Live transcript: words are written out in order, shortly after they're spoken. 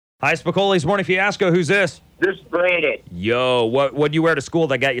Hi, Spicoli's Morning Fiasco. Who's this? This is Brandon. Yo, what'd you wear to school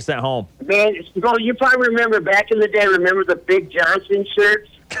that got you sent home? Man, you probably remember back in the day, remember the Big Johnson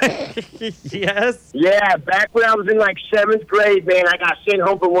shirts? Yes. Yeah, back when I was in like 7th grade, man, I got sent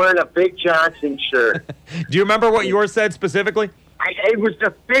home for wearing a Big Johnson shirt. Do you remember what yours said specifically? It was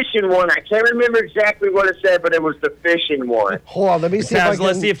the fishing one. I can't remember exactly what it said, but it was the fishing one. Hold on, let me see if I Taz, can...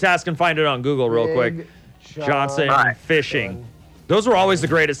 let's see if Taz can find it on Google real quick. Johnson Fishing. Those were always the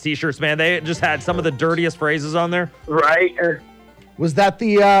greatest T-shirts, man. They just had some of the dirtiest phrases on there. Right? Was that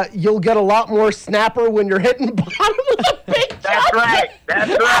the, you'll get a lot more snapper when you're hitting bottom with a Big Johnson? That's right. That's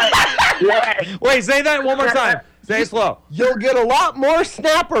right. Yeah. Wait, say that one more time. Say it slow. You'll get a lot more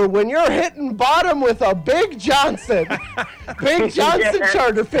snapper when you're hitting bottom with a Big Johnson. Big Johnson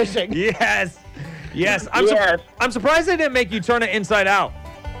charter fishing. Yes. Yes. Yes. I'm surprised they didn't make you turn it inside out.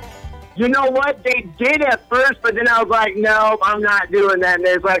 You know what? They did at first, but then I was like, no, I'm not doing that. And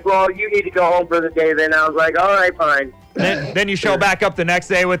they was like, well, you need to go home for the day. Then I was like, all right, fine. Then you show back up the next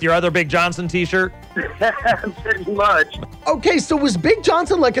day with your other Big Johnson T-shirt? Pretty much. Okay, so was Big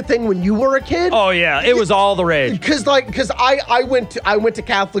Johnson like a thing when you were a kid? Oh, yeah. It was all the rage. Because I went to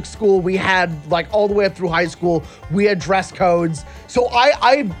Catholic school. We had, like, all the way up through high school, we had dress codes. So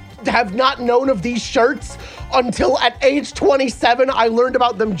I have not known of these shirts until at age 27. I learned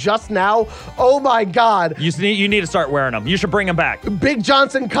about them just now. Oh my God. You need to start wearing them. You should bring them back. Big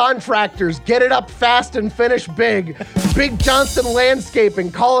Johnson Contractors, get it up fast and finish big. Big Johnson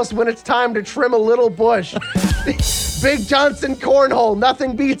Landscaping, call us when it's time to trim a little bush. Big Johnson Cornhole,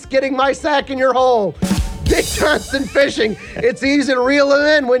 nothing beats getting my sack in your hole. Big Johnson Fishing, it's easy to reel them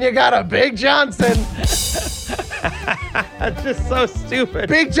in when you got a Big Johnson. That's just so stupid.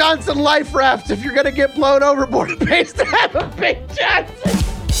 Big Johnson Life Raft, if you're going to get blown overboard, it pays to have a Big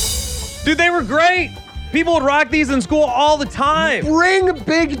Johnson. Dude, they were great. People would rock these in school all the time. Bring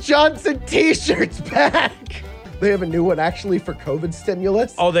Big Johnson t-shirts back. They have a new one actually for COVID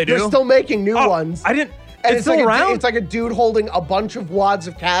stimulus. Oh, they do? They're still making new ones. I didn't. And it's still like around? It's like a dude holding a bunch of wads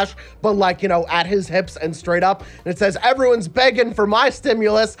of cash, but like, at his hips and straight up. And it says, everyone's begging for my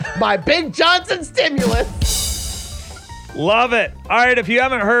stimulus, my Big Johnson stimulus. Love it. All right, if you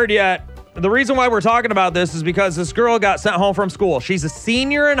haven't heard yet, the reason why we're talking about this is because this girl got sent home from school. She's a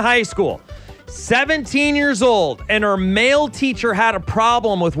senior in high school, 17 years old, and her male teacher had a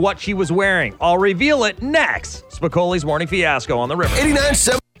problem with what she was wearing. I'll reveal it next. Spicoli's Morning Fiasco on the River.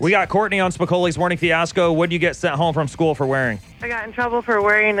 89.7. We got Courtney on Spicoli's Morning Fiasco. What did you get sent home from school for wearing? I got in trouble for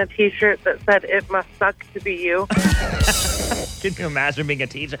wearing a T-shirt that said, "It must suck to be you." Can you imagine being a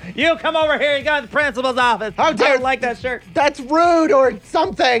teacher? You come over here. You got the principal's office. How dare- I don't like that shirt. That's rude or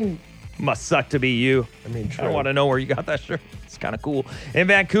something. Must suck to be you. I mean, I true. don't want to know where you got that shirt. It's kind of cool. In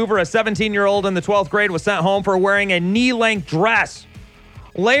Vancouver, a 17-year-old in the 12th grade was sent home for wearing a knee-length dress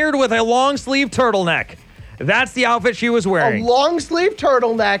layered with a long-sleeve turtleneck. That's the outfit she was A wearing. long sleeve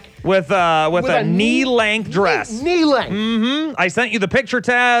turtleneck With a knee-length dress. Knee length. Mm-hmm. I sent you the picture,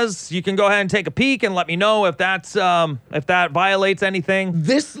 Taz. You can go ahead and take a peek and let me know if that's if that violates anything.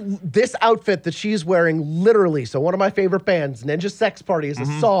 This outfit that she's wearing, literally, so one of my favorite bands, Ninja Sex Party, is a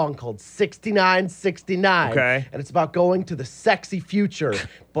song called 6969. Okay. And it's about going to the sexy future.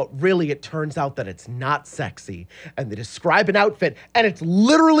 But really, it turns out that it's not sexy. And they describe an outfit, and it's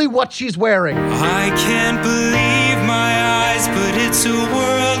literally what she's wearing. I can't believe my eyes, but it's a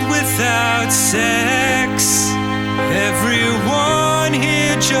world without sex. Everyone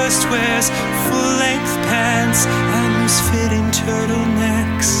here just wears full-length pants and loose-fitting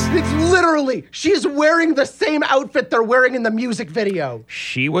turtlenecks. It's literally, she's wearing the same outfit they're wearing in the music video.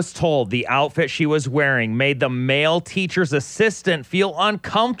 She was told the outfit she was wearing made the male teacher's assistant feel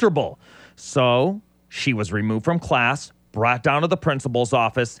uncomfortable. So she was removed from class, brought down to the principal's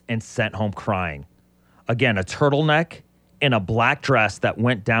office, and sent home crying. Again, a turtleneck in a black dress that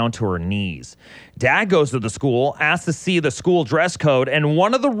went down to her knees. Dad goes to the school, asks to see the school dress code, and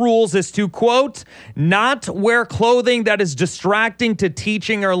one of the rules is to, quote, not wear clothing that is distracting to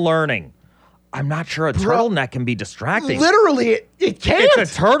teaching or learning. I'm not sure a turtleneck can be distracting. Literally, it can't.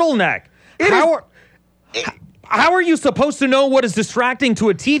 It's a turtleneck. How are you supposed to know what is distracting to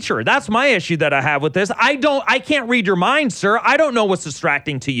a teacher? That's my issue that I have with this. I can't read your mind, sir. I don't know what's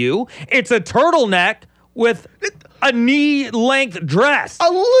distracting to you. It's a turtleneck with a knee-length dress. A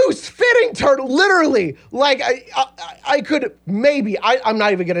loose-fitting turtle, literally. Like, I could, maybe, I'm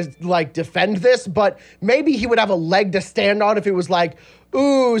not even gonna, like, defend this, but maybe he would have a leg to stand on if it was like,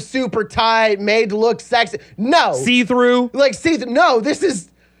 ooh, super tight, made to look sexy. No. See-through? Like, see-through. No, this is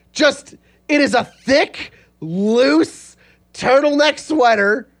just, it is a thick, loose turtleneck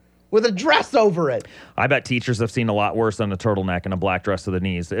sweater with a dress over it. I bet teachers have seen a lot worse than a turtleneck and a black dress to the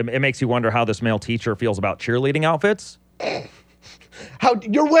knees. It makes you wonder how this male teacher feels about cheerleading outfits. How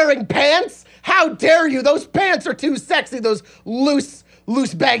you're wearing pants? How dare you? Those pants are too sexy. Those loose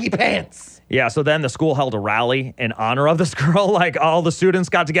baggy pants. Yeah, so then the school held a rally in honor of this girl. Like, all the students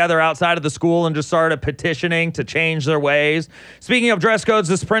got together outside of the school and just started petitioning to change their ways. Speaking of dress codes,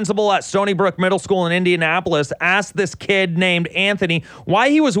 this principal at Stony Brook Middle School in Indianapolis asked this kid named Anthony why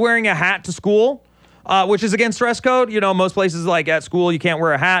he was wearing a hat to school, which is against dress code. You know, most places, like at school, you can't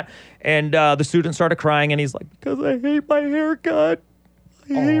wear a hat. And the student started crying, and he's like, because I hate my haircut.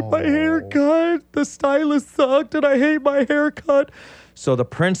 I hate my haircut. The stylist sucked, and I hate my haircut. So the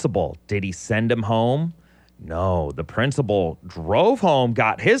principal, did he send him home? No, the principal drove home,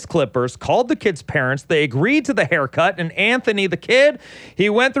 got his clippers, called the kid's parents. They agreed to the haircut, and Anthony, the kid,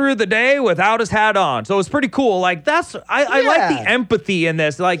 he went through the day without his hat on. So it was pretty cool. Like, I like the empathy in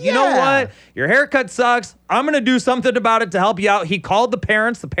this. Like, you know what? Your haircut sucks. I'm going to do something about it to help you out. He called the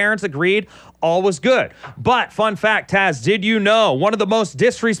parents agreed. All was good. But fun fact, Taz, did you know one of the most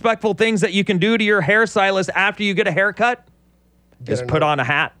disrespectful things that you can do to your hairstylist after you get a haircut is put on a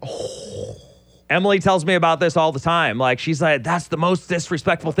hat? Emily tells me about this all the time. Like, she's like, that's the most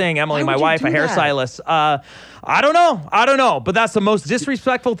disrespectful thing. Emily, my wife, a hairstylist. I don't know. But that's the most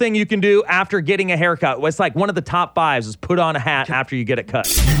disrespectful thing you can do after getting a haircut. It's like one of the top 5 is put on a hat after you get it cut.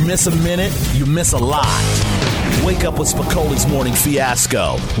 You miss a minute, you miss a lot. Wake up with Spicoli's Morning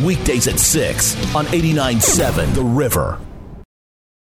Fiasco. Weekdays at 6 on 89.7 The River.